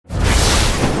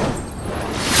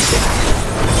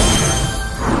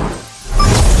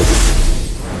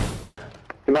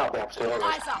You might be upstairs.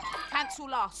 Eyes up. Cancel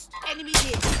last. Enemy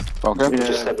here. Okay. You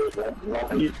just said it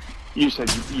was You said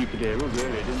you could hear us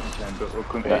earlier, didn't you, Sam? But we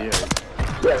couldn't hear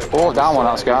you. yeah, Oh, down one,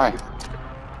 that guy.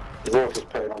 His voice is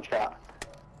putting on chat.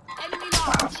 Enemy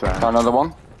marked. That's right. Got another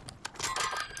one.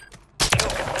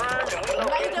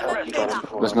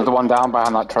 There's another one down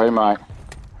behind that train, mate.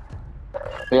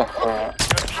 Yeah.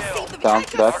 Down,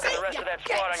 dead.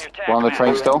 One on the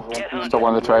train still. Still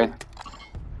one on the train.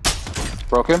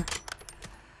 Broke him.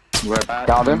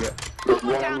 Downed him.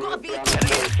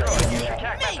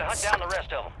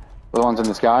 The one's in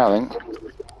the sky, I think.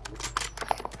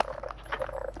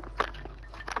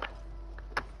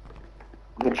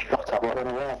 Good shot at what I don't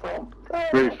know where from.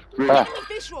 Roof. There.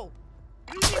 Visual.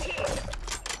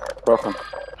 Broke him.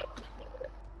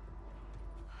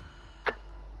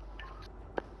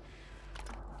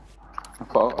 I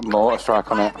put a mortar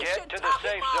strike on it. Get to the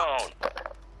safe zone.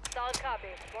 Solid copy.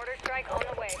 Mortar strike on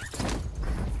the way.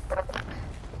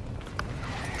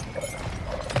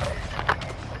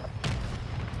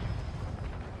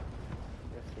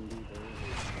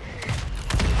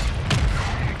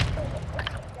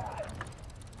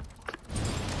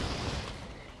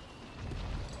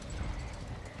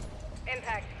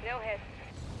 Impact. No hit.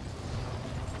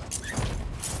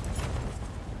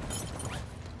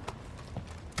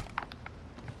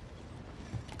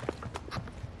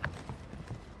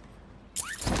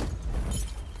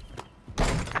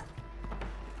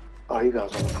 Oh, you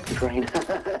guys on the fucking train.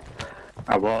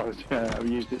 I was. I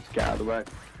used it to get out of the way.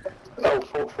 Oh,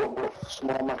 foot,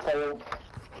 small on my tail.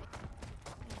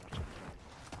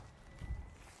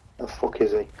 The fuck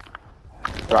is he?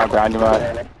 Right behind you,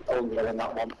 mate. Oh, yeah, in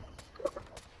that one.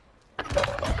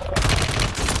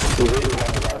 He's really one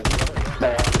of those. No,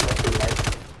 mate.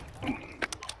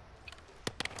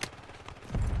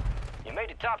 You made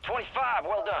the top 25.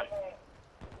 Well done.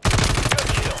 Good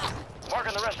kill.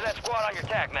 Marking the rest of that squad on your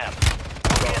tac map.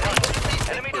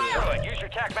 Enemy destroyed. Use your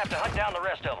tac map to hunt down the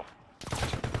rest of them.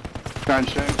 Down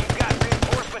shoot. You've got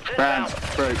reinforcements Down.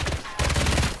 inbound. Broke.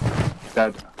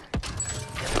 Dead.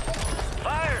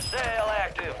 Fire sale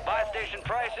active. Buy station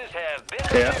prices have been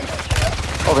Yeah.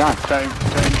 reduced. Oh, behind. Same.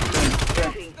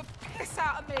 The piss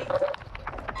out of me.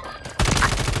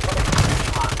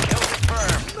 Kill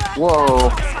confirmed. Whoa.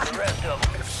 The rest of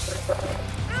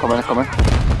them. Coming.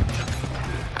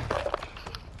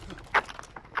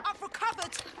 I've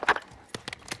recovered.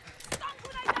 Stun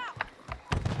grenade out.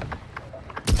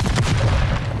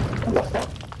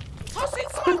 Toss it,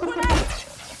 stun grenade.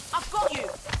 I've got you.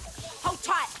 Hold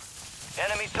tight.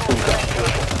 Enemy soldier.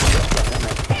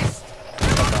 Pissed.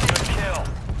 Good kill.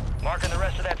 Marking the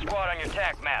rest of that squad on your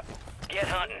tac map. Get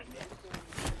hunting.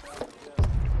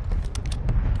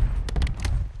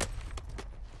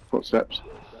 Footsteps.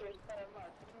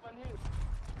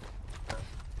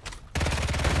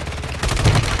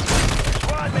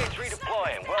 Squad mates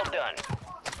redeploying. Well done.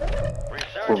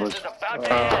 Resurgence is about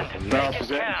to end. No, Make it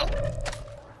opposite. count.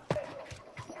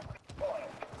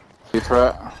 See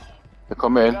threat. They're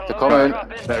coming.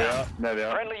 There they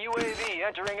are. Friendly UAV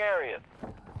entering area.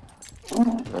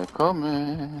 They're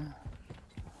coming.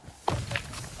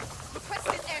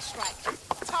 Requesting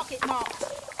airstrike. Target marked.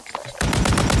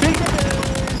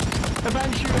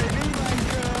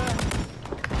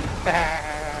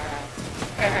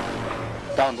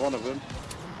 Down one of them.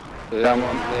 Down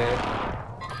one.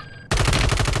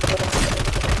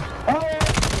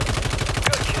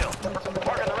 Good kill.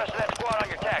 Marking the rest of that squad on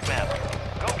your tac map.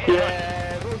 Go get hunting.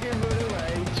 Yeah, we'll give it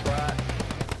away, twat.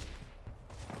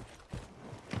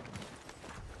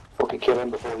 Fucking kill him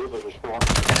before the others respawn.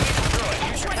 Destroy.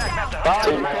 Use your tac map to hunt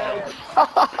down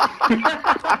the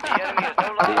The enemy is no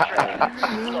longer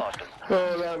tracking. You lost him.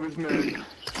 Oh, that was me.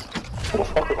 What the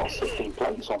fuck, I've got 16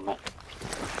 plates on me.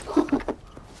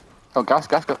 Oh, gas.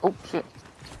 Oh, shit.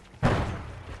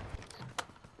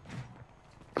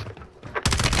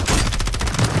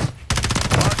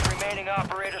 Mark remaining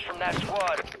operators from that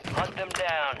squad. Hunt them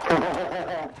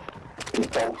down. He's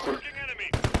bolted.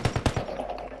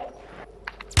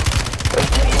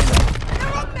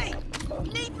 They're on me.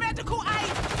 Need medical aid.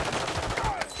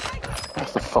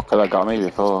 What the fuck have they got me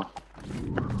before?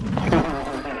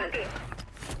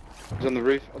 He's on the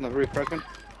roof, broken.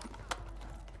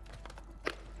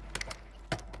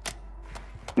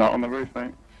 Not on the roof,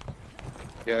 mate.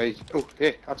 Yeah, he's. Oh,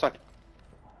 here, outside.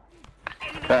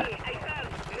 There.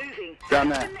 Down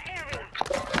there.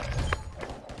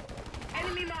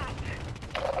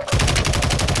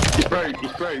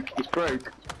 He's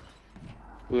broke.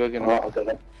 We're gonna. Right, I'll do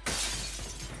it.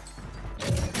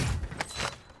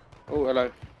 Oh,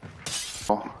 hello.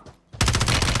 Oh.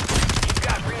 You've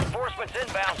got reinforcements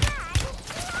inbound.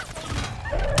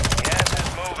 Gas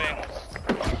is moving.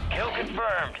 Kill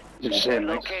confirmed. Did you see him,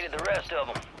 mate? Located the rest of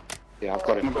them. Yeah, I've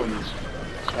got it. My guns.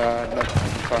 No,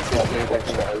 can't see it.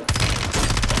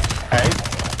 Hey?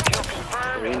 Kill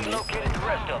confirmed and located the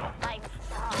rest of them.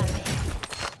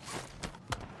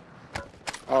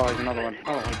 Oh, there's another one.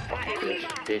 Oh, fucking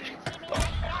bitch.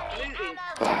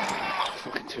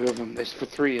 Fucking two of them. There's for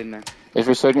three in there. Is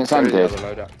Resurgence Go to the ended?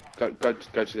 other loadout.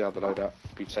 Go to the other loadout.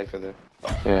 Be safer there.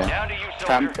 Yeah. Down to you, soldier.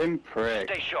 Camping prick.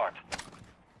 Stay sharp.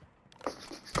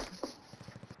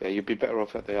 Yeah, you'd be better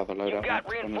off at the other loadout. You've got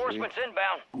mate, honestly. reinforcements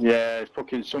inbound. Yeah, it's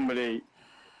fucking somebody.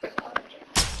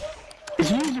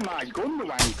 He's using my gun, the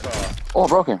wanker. Oh, I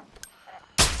broke him.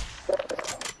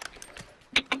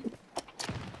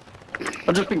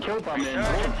 I've just been killed by me.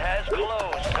 Resurgence has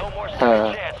closed. No more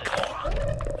second chances.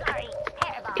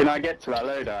 Can I get to that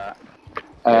loadout?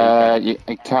 You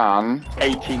can.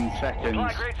 18 seconds.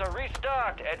 Supply crates are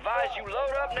restocked. Advise you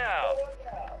load up now.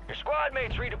 Your squad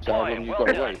mates So how long redeploying. you Well got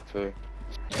to done. wait for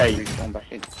Hey, respawn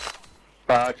back in?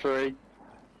 5, 3.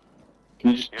 Can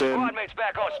you just Your squad mates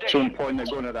back on someone station. point their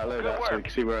gun at that loadout so we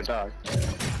can see where I die?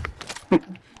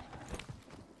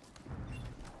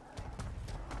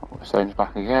 Resurgence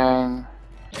back again.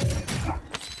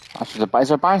 Actually, is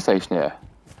there a buy station here?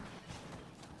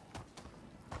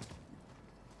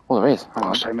 Oh, there is. Hang Oh,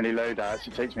 on. so many loadouts.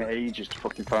 It takes me ages to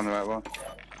fucking find the right one.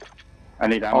 I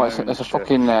need ammo. Oh, it's a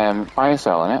fucking fire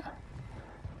cell in it.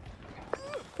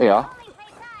 Here. I'll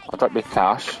drop your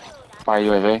cash. Buy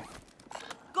UAV.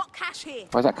 Got cash here.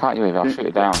 Where's that cat UAV? I'll shoot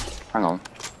it down. Hang on.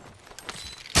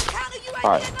 Counter UAV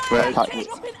Right, arrived. where's- Dropping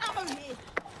ammo here.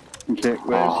 Okay,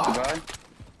 where's Oh. the buy?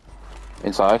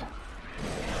 Inside.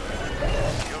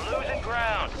 You're losing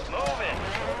ground. Move it.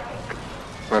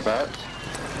 Whereabouts?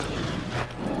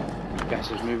 Gas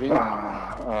is moving.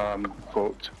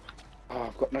 Fucked. Oh,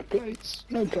 I've got no plates.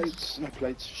 No plates. No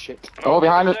plates. Shit. Oh,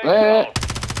 behind us. There.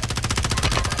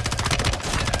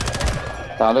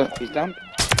 Found it. He's down.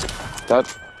 Dead.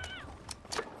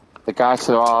 The guy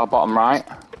to our bottom right.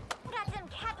 Got some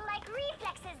cat-like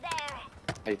reflexes there.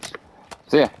 Plates.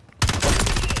 See ya.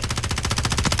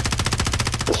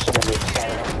 There's someone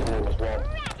inside of the wall as well.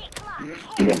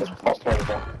 Yeah, there's pops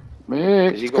over.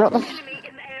 Mate, Has he get up got there.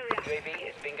 UAV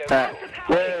is bingo.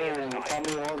 Whoa,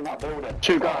 family all in that building.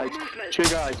 Two guys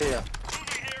here.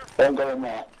 Don't go in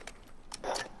there.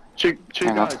 Two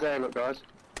Hang on. guys there, look guys.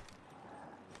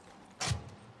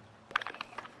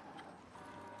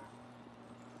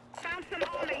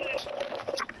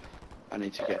 I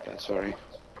need to get that, sorry.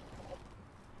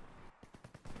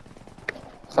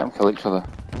 Let them kill each other.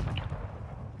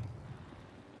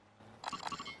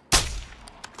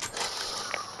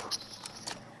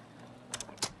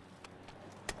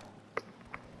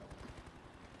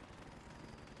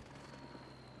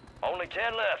 Only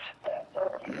 10 left.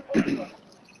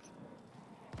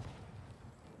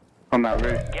 On that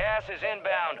roof. Gas is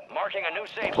inbound. Marking a new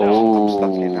safe zone. Oh.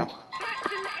 Stuck here now.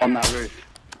 On that roof.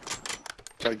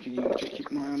 So can you just keep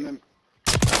an eye on them?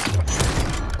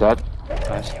 Dead.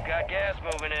 Nice. You got gas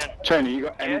moving in. Tony, you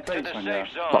got any Get to plates the on there?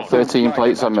 safe zone. Got 13 Right,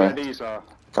 plates on that's me. where these are.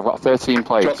 I've got 13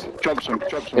 plates. Drop some.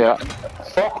 Yeah.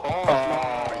 Fuck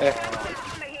off.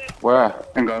 Where?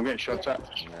 Hang on, I'm getting shot at.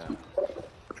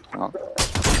 Hang on.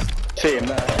 See him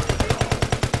there.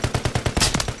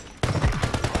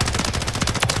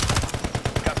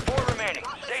 Got 4 remaining.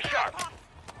 Stay sharp.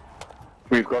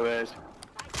 We've got theirs.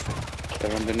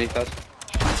 They're underneath us.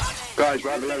 Guys,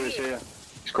 right below us here.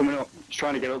 He's coming up. He's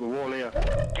trying to get up the wall here.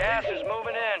 Gas is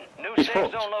moving in. New He's safe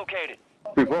fucked. zone located.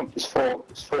 We've won. It's 4 on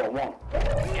 1.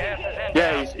 Gas is inbound.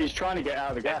 Yeah, he's trying to get out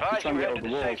of the gas. He's Advise trying you to get head up to the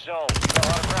the walls. safe zone. You got a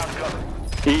lot of ground cover.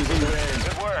 He's in the range.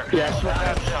 Good work. Yes,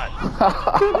 Well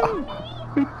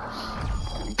done.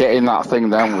 Getting that thing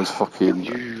down was fucking.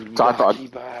 You So I got lucky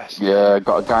bastard. Yeah,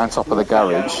 got a guy on top of the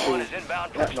garage. One is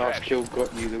inbound for That last extraction. kill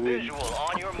got you the win. Visual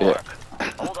on your Yeah. mark.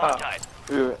 Hold on tight.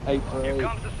 We were 8 for Here 8.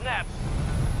 comes the snap.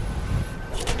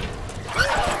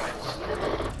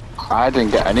 I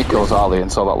didn't get any kills hardly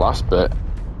until that last bit.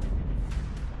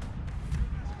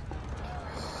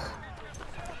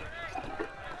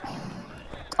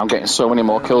 I'm getting so many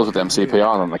more kills with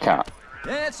MCPR than the cat.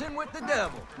 Dancing with the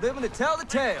devil, living to tell the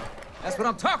tale. That's what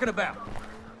I'm talking about.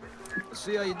 Let's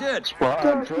see how you did. What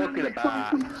I'm talking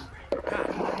about.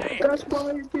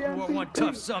 You were one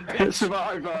tough son of a bitch.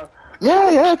 Survivor.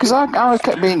 Yeah, because I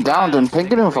kept being downed and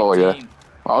pinging him for you. That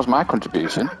was my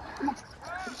contribution.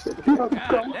 God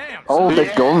damn. Oh,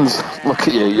 big guns. Look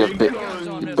at you, you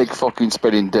big fucking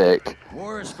spinning dick.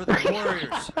 Warriors for the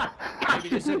warriors. Maybe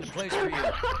this isn't the place for you.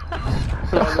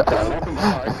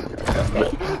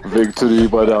 Victory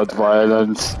without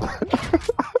violence.